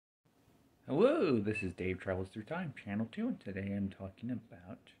Hello, this is Dave Travels Through Time, Channel 2, and today I'm talking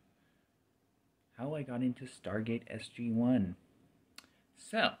about how I got into Stargate SG-1.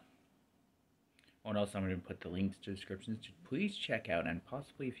 So, what else I'm going to put the links to descriptions to please check out, and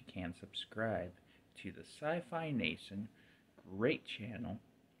possibly if you can, subscribe to the Sci-Fi Nation. Great channel.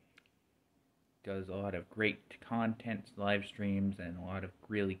 Does a lot of great content, live streams, and a lot of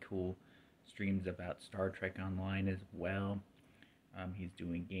really cool streams about Star Trek Online as well. He's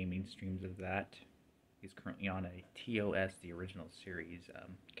doing gaming streams of that. He's currently on a TOS, the original series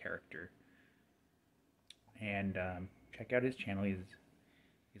character. And check out his channel. He's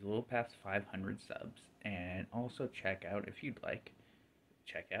a little past 500 subs. And also check out, if you'd like,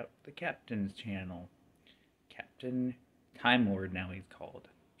 check out the Captain's channel. Captain Time Lord, now he's called.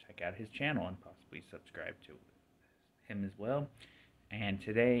 Check out his channel and possibly subscribe to him as well. And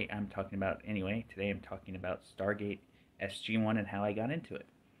today I'm talking about Stargate SG-1 and how I got into it.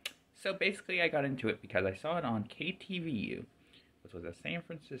 So basically I got into it because I saw it on KTVU, which was a San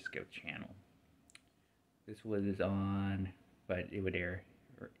Francisco channel. This was on, but it would air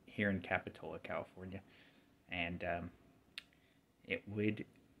here in Capitola, California. And it would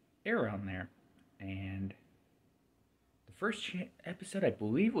air on there. And the first episode, I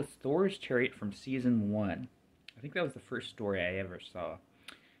believe, was Thor's Chariot from Season 1. I think that was the first story I ever saw.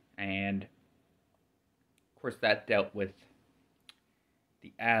 And of course, that dealt with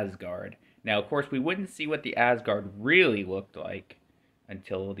the Asgard. Now, of course, we wouldn't see what the Asgard really looked like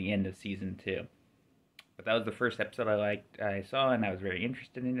until the end of Season 2. But that was the first episode I saw, and I was very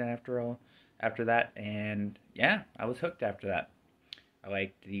interested in it after that. And yeah, I was hooked after that. I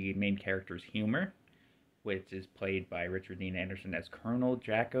liked the main character's humor, which is played by Richard Dean Anderson as Colonel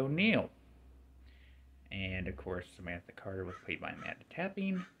Jack O'Neill. And of course, Samantha Carter was played by Amanda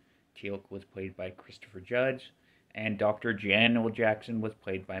Tapping. Teal'c was played by Christopher Judge, and Dr. Janelle Jackson was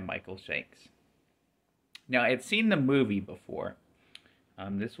played by Michael Shanks. Now, I had seen the movie before.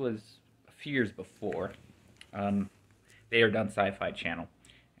 This was a few years before. They aired on Sci-Fi Channel,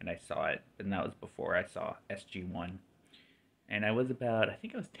 and I saw it, and that was before I saw SG-1. And I was I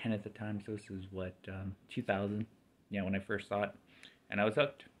think I was 10 at the time, so this was, 2000, when I first saw it. And I was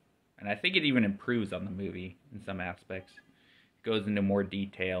hooked. And I think it even improves on the movie in some aspects. It goes into more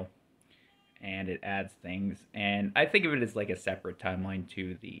detail, and it adds things. And I think of it as like a separate timeline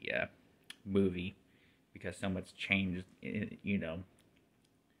to the movie, because so much changed,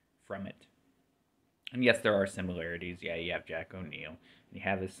 from it. And yes, there are similarities. Yeah, you have Jack O'Neill, and you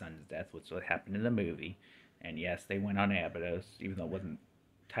have his son's death, which is what happened in the movie. And yes, they went on Abydos, even though it wasn't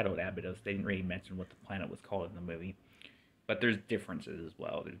titled Abydos. They didn't really mention what the planet was called in the movie. But there's differences as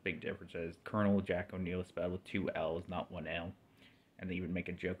well. There's big differences. Colonel Jack O'Neill is spelled with 2 L's, not 1 L. And they even make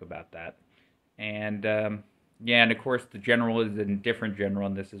a joke about that. And, and of course, the general is a different general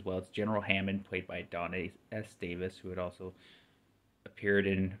in this as well. It's General Hammond, played by Don S. Davis, who had also appeared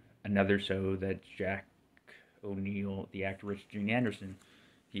in another show that Jack O'Neill, the actor Richard Dean Anderson,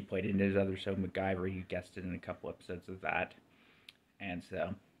 he played in his other show, MacGyver. He guested in a couple episodes of that. And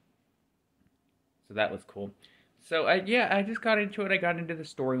so that was cool. So, I just got into it. I got into the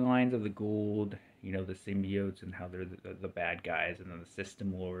storylines of the Gould, the symbiotes, and how they're the bad guys, and then the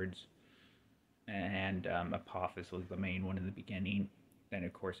System Lords. And Apophis was the main one in the beginning. Then,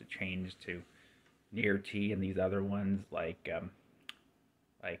 of course, it changed to Near T and these other ones, like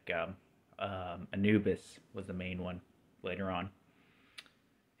Anubis was the main one later on.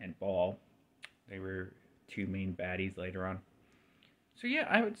 And Ball. They were 2 main baddies later on. So,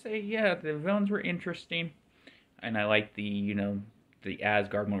 I would say, the villains were interesting. And I like the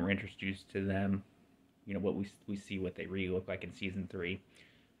Asgard when we're introduced to them. What we see what they really look like in Season 3.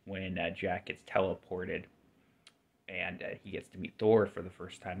 When Jack gets teleported. And he gets to meet Thor for the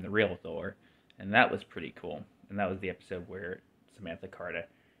first time, the real Thor. And that was pretty cool. And that was the episode where Samantha Carter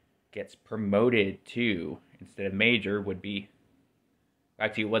gets promoted to, instead of Major, would be...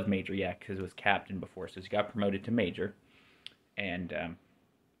 Actually, it was Major, because it was Captain before. So she got promoted to Major. And,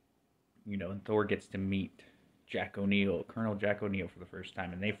 and Thor gets to meet Jack O'Neill, Colonel Jack O'Neill, for the first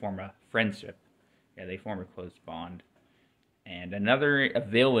time, and they form a friendship. Yeah, they form a close bond. And another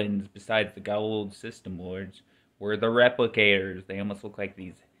villains besides the Gould System Lords were the Replicators. They almost look like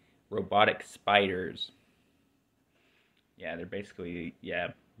these robotic spiders. Yeah, they're basically,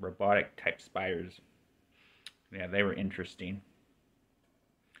 robotic type spiders. Yeah, they were interesting.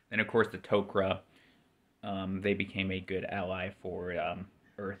 Then, of course, the Tok'ra. They became a good ally for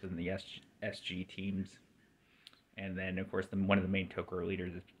Earth and the SG teams. And then, of course, one of the main Tok'ra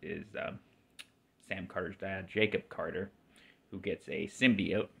leaders is Sam Carter's dad, Jacob Carter, who gets a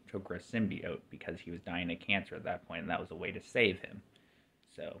symbiote, Tok'ra symbiote, because he was dying of cancer at that point, and that was a way to save him.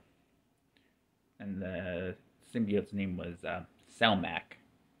 So, and the symbiote's name was Selmac.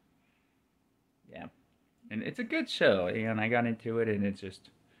 Yeah, and it's a good show, and I got into it, and it's just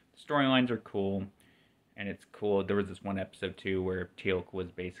the storylines are cool, and it's cool. There was this one episode too where Teal'c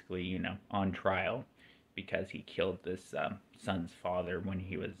was basically, on trial because he killed this son's father when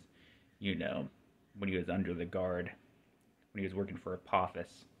he was, when he was under the guard, when he was working for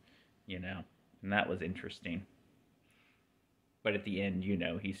Apophis, and that was interesting. But at the end,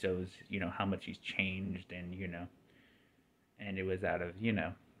 he shows, how much he's changed, and it was out of,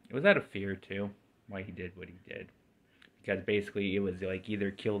 it was out of fear too, why he did what he did. Because basically it was like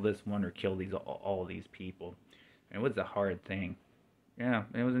either kill this one or kill all these people. And it was a hard thing. Yeah,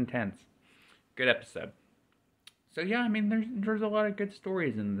 it was intense. Good episode. So yeah, I mean, there's a lot of good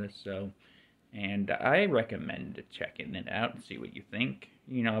stories in this show. And I recommend checking it out and see what you think.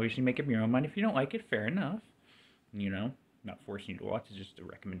 Obviously make up your own mind. If you don't like it, fair enough. Not forcing you to watch, it's just a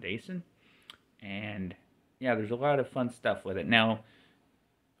recommendation. And yeah, there's a lot of fun stuff with it. Now,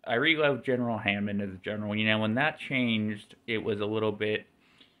 I really love General Hammond as a general. When that changed, it was a little bit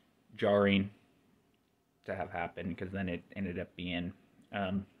jarring to have happened, because then it ended up being,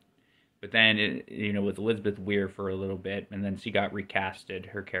 but then it was Elizabeth Weir for a little bit, and then she got recasted,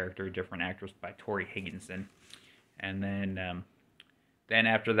 her character, a different actress, by Tori Higginson, and then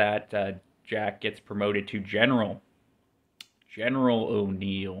after that, Jack gets promoted to General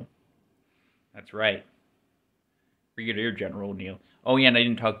O'Neill. That's right. Brigadier General O'Neill. Oh yeah, and I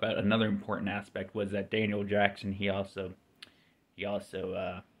didn't talk about another important aspect was that Daniel Jackson, he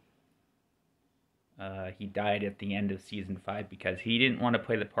died at the end of season 5 because he didn't want to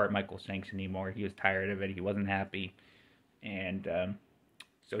play the part Michael Shanks anymore. He was tired of it. He wasn't happy, and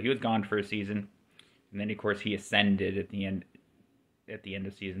so he was gone for a season. And then of course he ascended at the end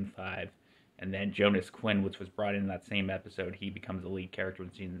of season 5, and then Jonas Quinn, which was brought in that same episode, he becomes the lead character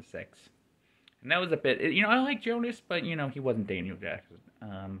in season 6. And that was a bit, I like Jonas, but, he wasn't Daniel Jackson.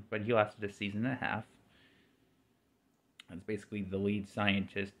 But he lasted a season and a half. That's basically the lead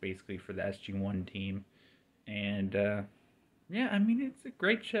scientist, basically, for the SG-1 team. And, yeah, it's a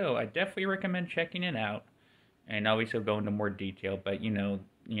great show. I definitely recommend checking it out. And obviously I'll go into more detail, but,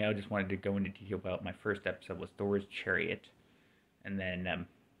 I just wanted to go into detail about my first episode was Thor's Chariot. And then,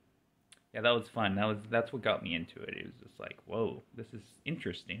 yeah, that was fun. That's what got me into it. It was just like, whoa, this is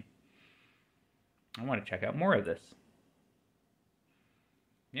interesting. I want to check out more of this.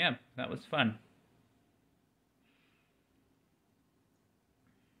 Yeah, that was fun.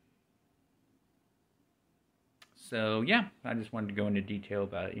 So, yeah, I just wanted to go into detail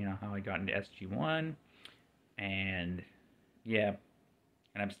about, how I got into SG-1. And, yeah.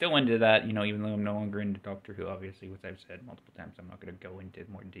 And I'm still into that, even though I'm no longer into Doctor Who, obviously, which I've said multiple times. I'm not going to go into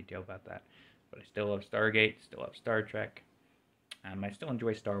more detail about that. But I still love Stargate, still love Star Trek. I still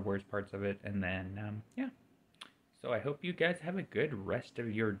enjoy Star Wars parts of it, and then, yeah. So I hope you guys have a good rest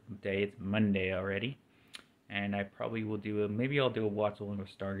of your day. It's Monday already, and I probably will maybe I'll do a watch along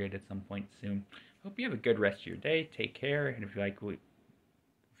with Stargate at some point soon. Hope you have a good rest of your day. Take care, and if you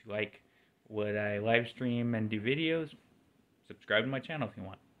like what I live stream and do videos, subscribe to my channel if you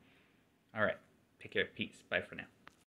want. All right, take care. Peace. Bye for now.